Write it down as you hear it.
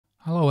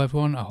Hello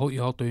everyone, I hope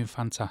you're all doing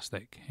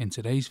fantastic. In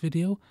today's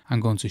video,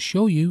 I'm going to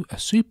show you a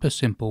super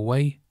simple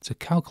way to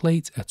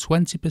calculate a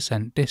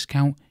 20%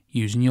 discount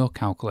using your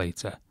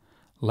calculator.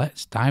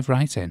 Let's dive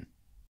right in.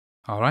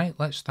 Alright,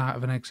 let's start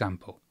with an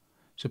example.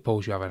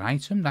 Suppose you have an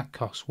item that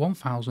costs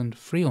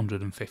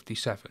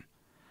 $1,357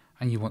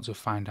 and you want to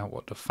find out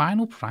what the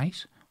final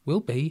price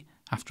will be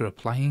after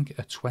applying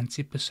a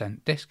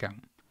 20%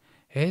 discount.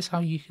 Here's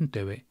how you can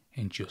do it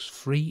in just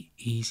 3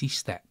 easy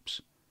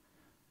steps.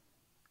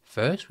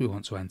 First, we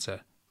want to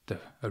enter the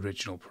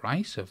original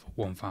price of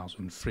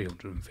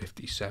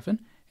 $1,357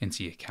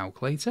 into your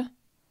calculator.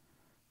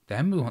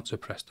 Then we want to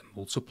press the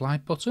multiply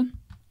button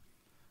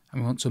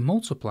and we want to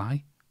multiply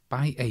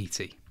by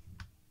 80.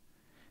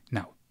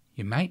 Now,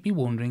 you might be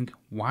wondering,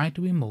 why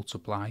do we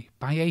multiply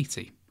by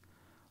 80?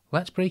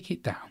 Let's break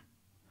it down.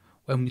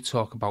 When we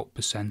talk about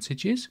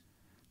percentages,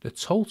 the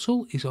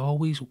total is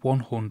always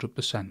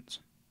 100%.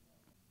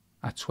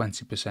 A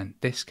 20%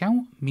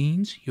 discount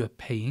means you are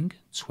paying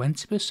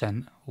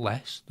 20%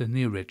 less than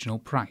the original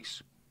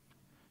price.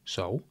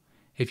 So,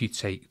 if you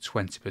take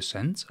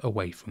 20%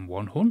 away from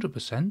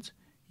 100%,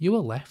 you are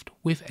left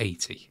with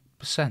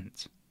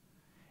 80%.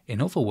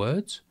 In other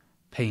words,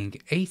 paying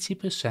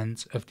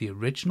 80% of the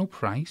original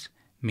price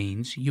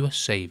means you are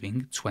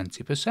saving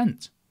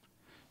 20%.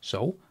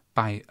 So,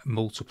 by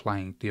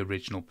multiplying the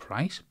original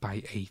price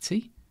by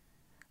 80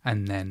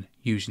 and then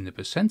using the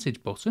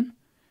percentage button,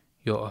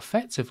 you're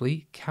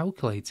effectively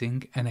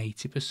calculating an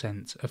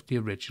 80% of the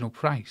original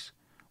price,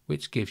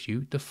 which gives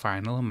you the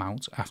final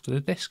amount after the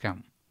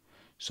discount.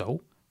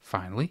 So,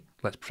 finally,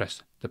 let's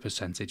press the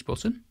percentage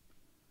button,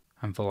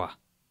 and voila,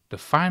 the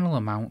final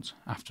amount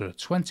after a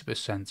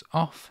 20%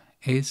 off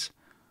is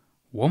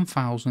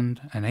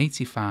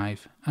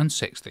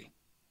 $1,085.60.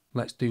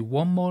 Let's do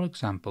one more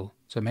example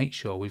to make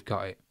sure we've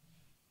got it.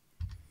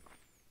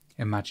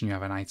 Imagine you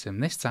have an item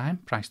this time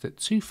priced at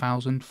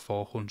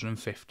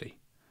 $2,450.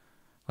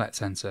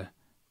 Let's enter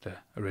the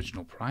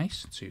original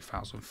price,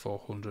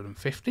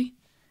 $2,450,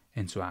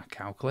 into our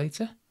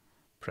calculator,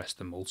 press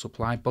the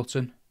multiply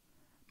button,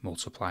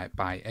 multiply it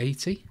by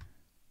 80,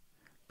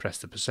 press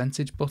the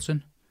percentage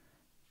button,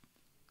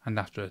 and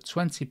after a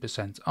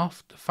 20%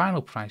 off, the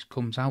final price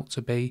comes out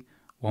to be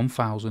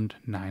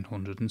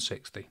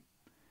 $1,960.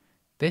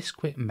 This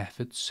quick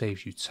method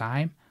saves you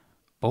time,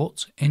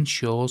 but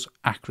ensures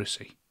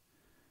accuracy.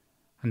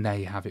 And there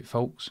you have it,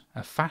 folks,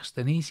 a fast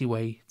and easy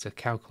way to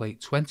calculate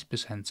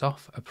 20%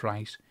 off a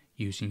price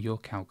using your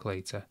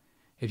calculator.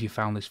 If you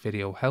found this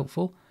video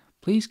helpful,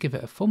 please give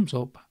it a thumbs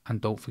up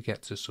and don't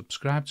forget to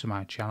subscribe to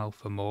my channel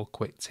for more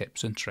quick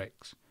tips and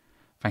tricks.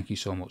 Thank you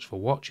so much for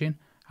watching,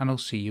 and I'll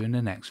see you in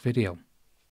the next video.